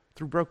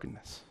 Through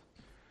brokenness.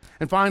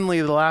 And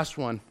finally, the last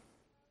one.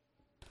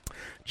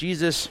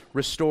 Jesus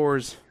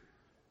restores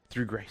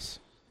through grace.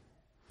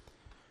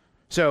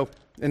 So,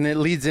 and it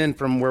leads in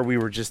from where we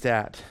were just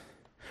at.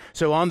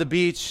 So on the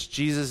beach,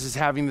 Jesus is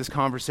having this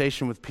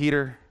conversation with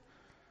Peter.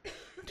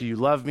 Do you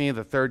love me?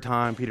 The third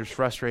time, Peter's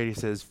frustrated. He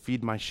says,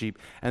 feed my sheep.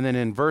 And then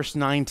in verse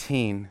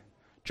 19,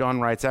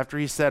 John writes, after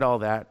he said all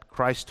that,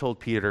 Christ told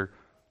Peter,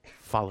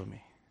 follow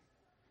me.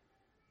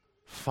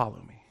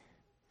 Follow me.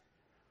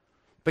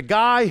 The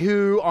guy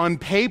who on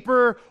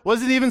paper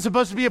wasn't even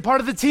supposed to be a part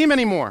of the team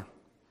anymore.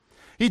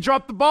 He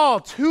dropped the ball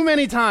too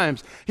many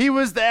times. He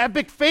was the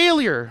epic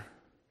failure.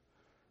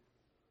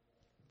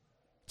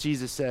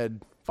 Jesus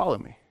said, follow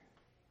me.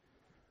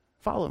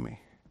 Follow me.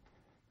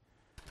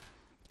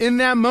 In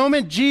that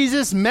moment,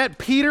 Jesus met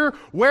Peter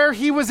where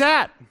he was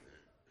at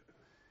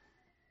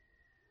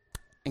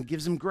and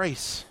gives him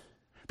grace.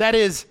 That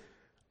is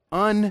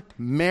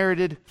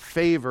unmerited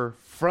favor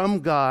from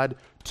God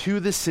to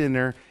the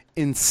sinner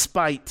in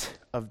spite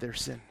of their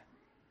sin.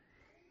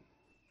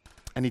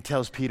 And he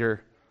tells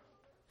Peter,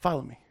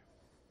 follow me.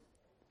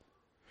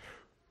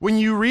 When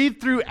you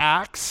read through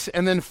Acts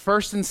and then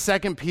 1st and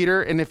 2nd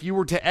Peter, and if you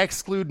were to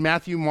exclude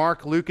Matthew,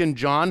 Mark, Luke, and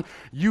John,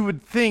 you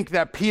would think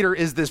that Peter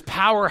is this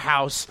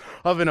powerhouse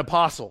of an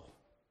apostle.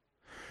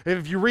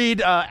 If you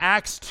read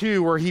Acts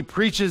 2, where he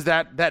preaches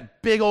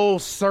that big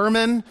old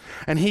sermon,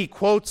 and he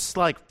quotes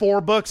like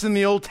 4 books in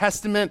the Old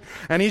Testament,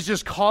 and he's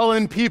just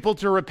calling people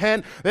to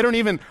repent. They don't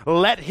even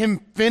let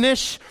him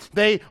finish.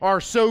 They are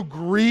so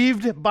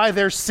grieved by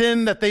their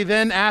sin that they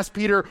then ask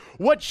Peter,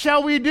 what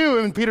shall we do?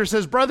 And Peter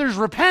says, brothers,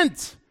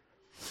 repent.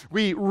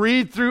 We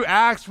read through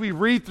Acts, we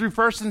read through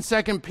 1st and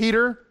 2nd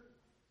Peter.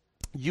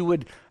 You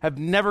would have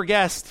never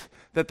guessed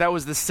that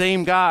was the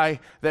same guy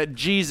that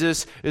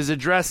Jesus is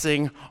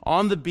addressing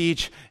on the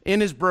beach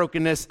in his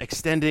brokenness,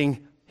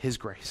 extending his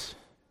grace.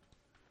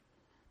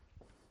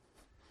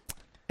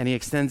 And he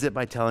extends it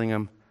by telling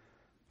him,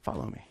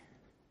 follow me.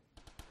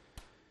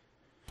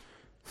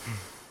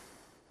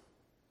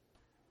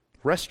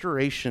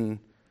 Restoration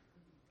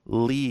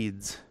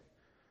leads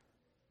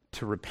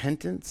to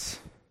repentance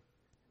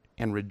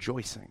and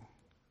rejoicing.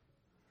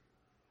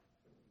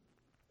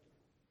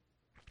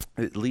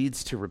 It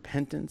leads to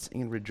repentance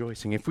and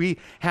rejoicing. If we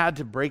had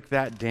to break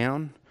that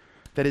down,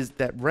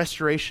 that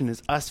restoration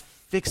is us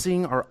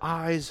fixing our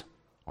eyes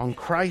on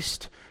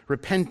Christ.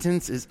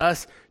 Repentance is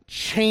us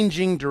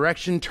changing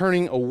direction,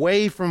 turning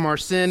away from our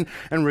sin,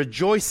 and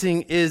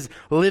rejoicing is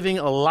living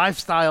a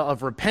lifestyle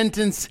of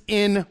repentance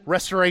in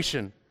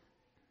restoration.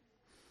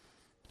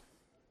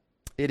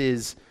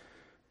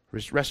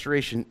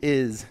 Restoration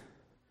is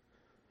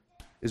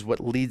what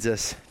leads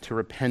us to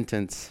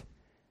repentance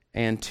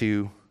and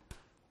to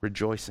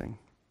rejoicing.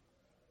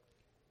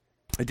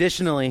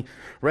 Additionally,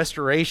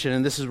 restoration,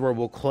 and this is where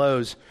we'll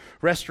close,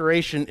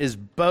 restoration is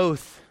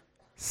both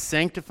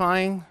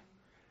sanctifying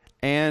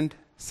and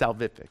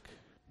salvific.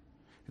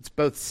 It's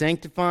both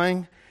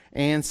sanctifying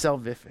and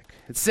salvific.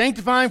 It's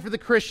sanctifying for the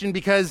Christian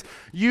because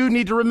you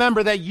need to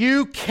remember that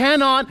you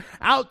cannot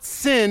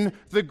out-sin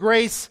the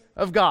grace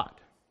of God.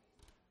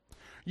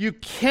 You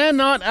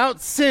cannot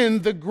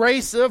out-sin the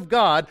grace of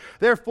God.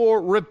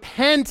 Therefore,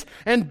 repent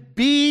and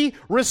be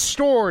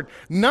restored.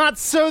 Not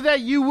so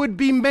that you would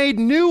be made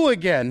new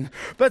again,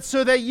 but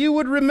so that you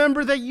would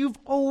remember that you've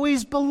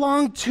always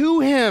belonged to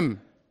Him.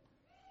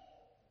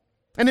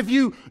 And if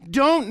you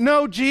don't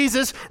know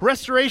Jesus,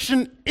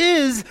 restoration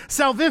is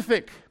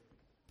salvific.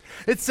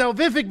 It's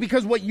salvific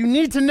because what you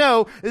need to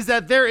know is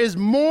that there is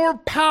more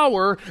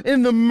power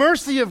in the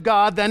mercy of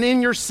God than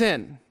in your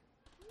sin.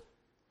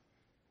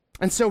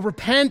 And so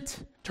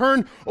repent,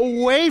 turn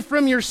away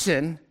from your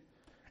sin,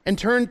 and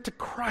turn to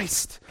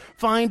Christ.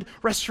 Find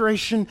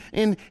restoration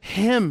in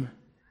Him.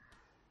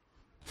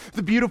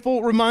 The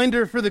beautiful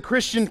reminder for the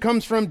Christian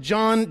comes from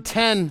John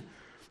 10.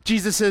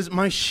 Jesus says,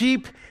 my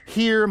sheep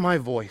hear my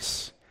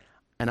voice,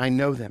 and I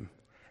know them,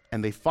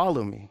 and they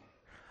follow me.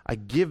 I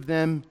give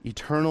them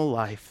eternal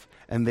life,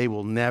 and they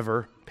will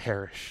never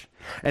perish,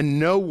 and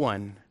no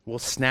one will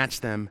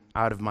snatch them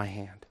out of my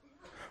hand.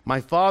 My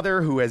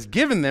Father who has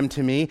given them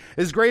to me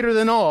is greater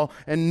than all,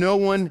 and no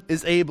one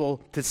is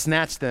able to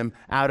snatch them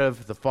out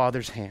of the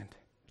Father's hand.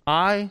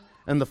 I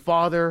and the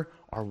Father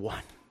are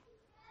one.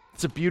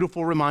 It's a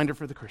beautiful reminder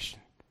for the Christian.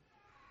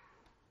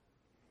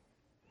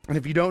 And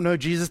if you don't know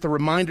Jesus, the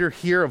reminder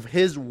here of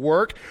His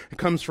work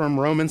comes from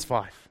Romans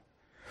 5.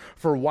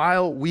 For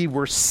while we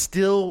were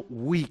still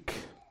weak,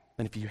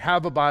 and if you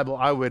have a Bible,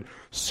 I would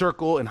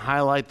circle and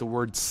highlight the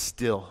word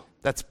still.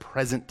 That's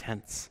present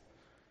tense.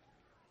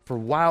 For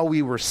while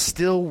we were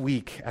still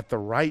weak at the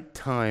right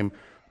time,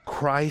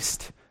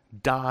 Christ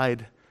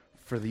died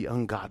for the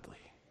ungodly.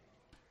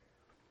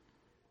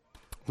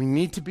 We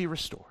need to be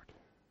restored.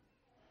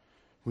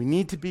 We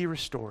need to be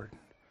restored.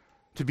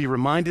 To be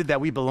reminded that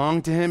we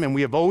belong to Him and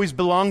we have always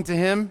belonged to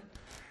Him.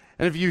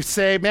 And if you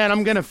say, man,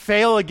 I'm going to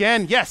fail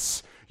again,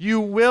 yes, you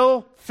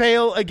will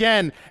fail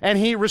again. And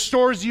He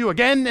restores you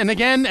again and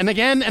again and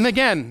again and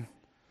again.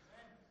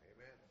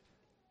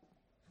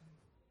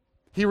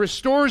 He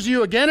restores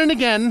you again and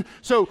again,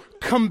 so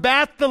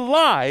combat the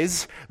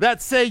lies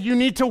that say you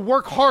need to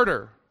work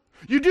harder.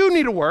 You do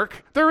need to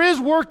work. There is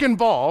work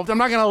involved. I'm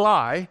not going to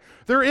lie.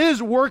 There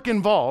is work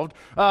involved.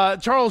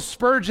 Charles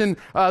Spurgeon,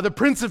 the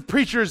Prince of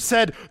Preachers,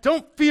 said,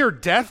 don't fear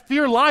death,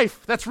 fear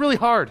life. That's really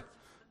hard.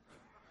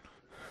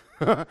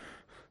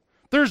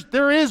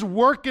 There is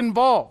work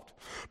involved.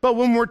 But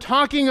when we're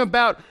talking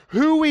about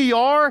who we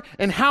are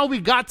and how we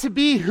got to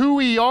be who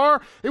we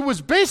are, it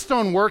was based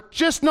on work,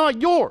 just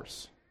not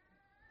yours,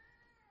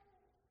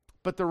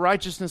 but the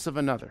righteousness of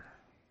another,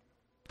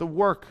 the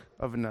work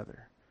of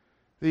another,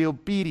 the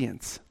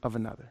obedience of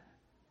another.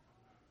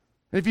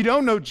 And if you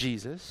don't know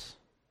Jesus,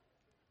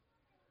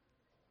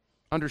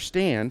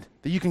 understand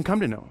that you can come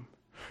to know him.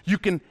 You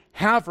can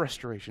have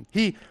restoration.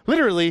 He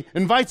literally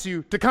invites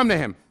you to come to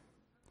him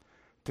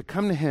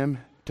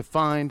to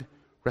find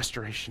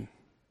restoration,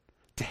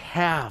 to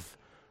have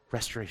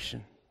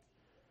restoration,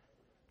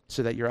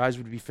 so that your eyes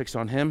would be fixed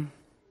on him,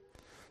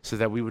 so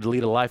that we would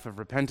lead a life of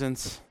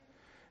repentance,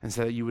 and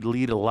so that you would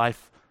lead a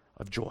life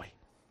of joy.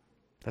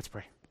 Let's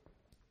pray.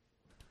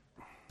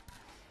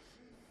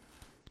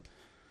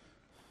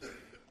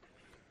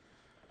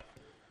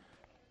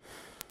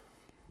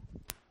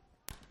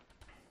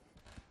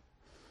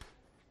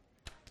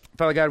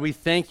 Father God, we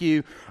thank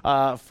you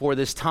for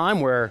this time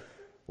where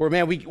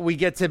man, we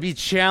get to be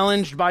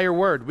challenged by your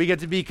word. We get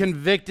to be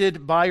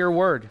convicted by your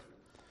word.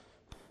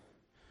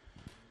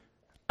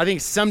 I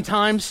think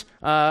sometimes,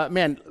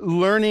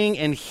 learning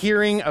and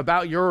hearing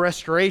about your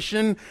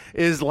restoration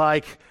is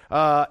like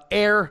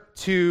air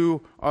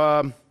to,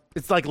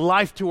 it's like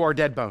life to our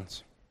dead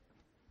bones.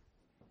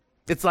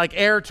 It's like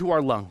air to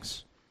our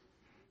lungs.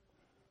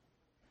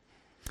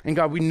 And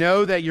God, we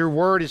know that your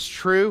word is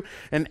true,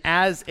 and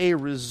as a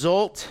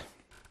result,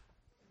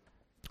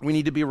 we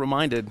need to be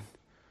reminded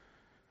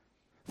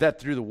that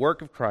through the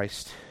work of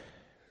Christ,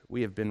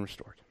 we have been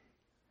restored.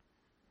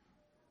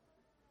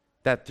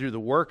 That through the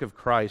work of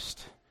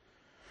Christ,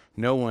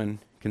 no one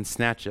can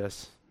snatch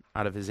us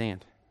out of his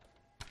hand.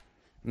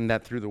 And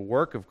that through the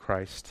work of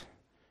Christ,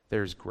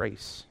 there's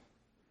grace.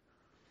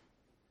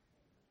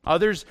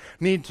 Others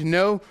need to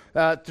know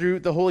through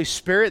the Holy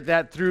Spirit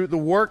that through the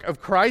work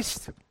of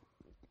Christ,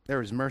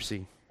 there is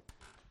mercy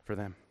for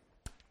them.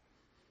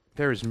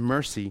 There is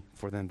mercy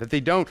for them. That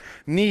they don't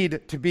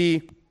need to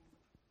be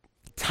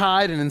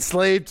tied and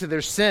enslaved to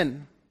their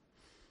sin.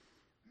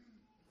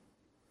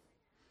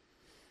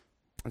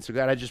 And so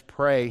God, I just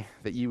pray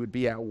that you would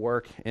be at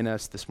work in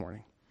us this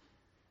morning.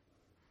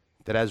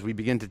 That as we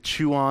begin to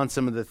chew on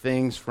some of the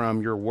things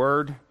from your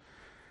word,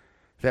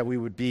 that we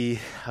would be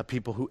a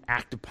people who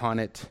act upon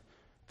it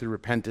through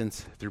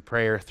repentance, through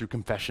prayer, through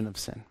confession of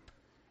sin.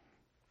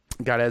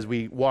 God, as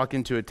we walk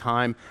into a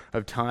time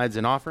of tithes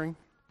and offering,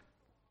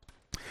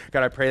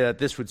 God, I pray that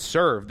this would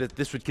serve, that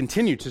this would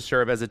continue to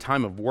serve as a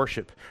time of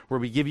worship where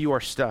we give you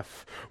our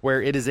stuff,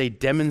 where it is a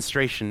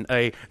demonstration,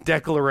 a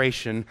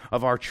declaration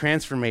of our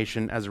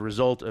transformation as a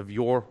result of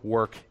your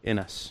work in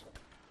us.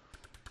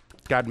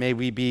 God, may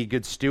we be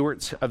good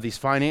stewards of these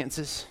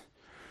finances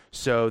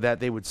so that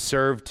they would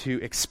serve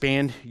to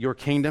expand your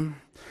kingdom,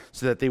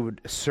 so that they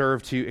would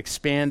serve to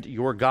expand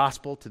your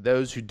gospel to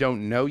those who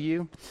don't know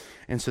you,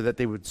 and so that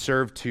they would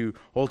serve to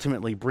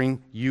ultimately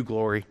bring you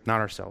glory, not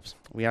ourselves.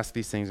 We ask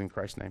these things in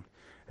Christ's name.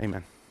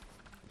 Amen.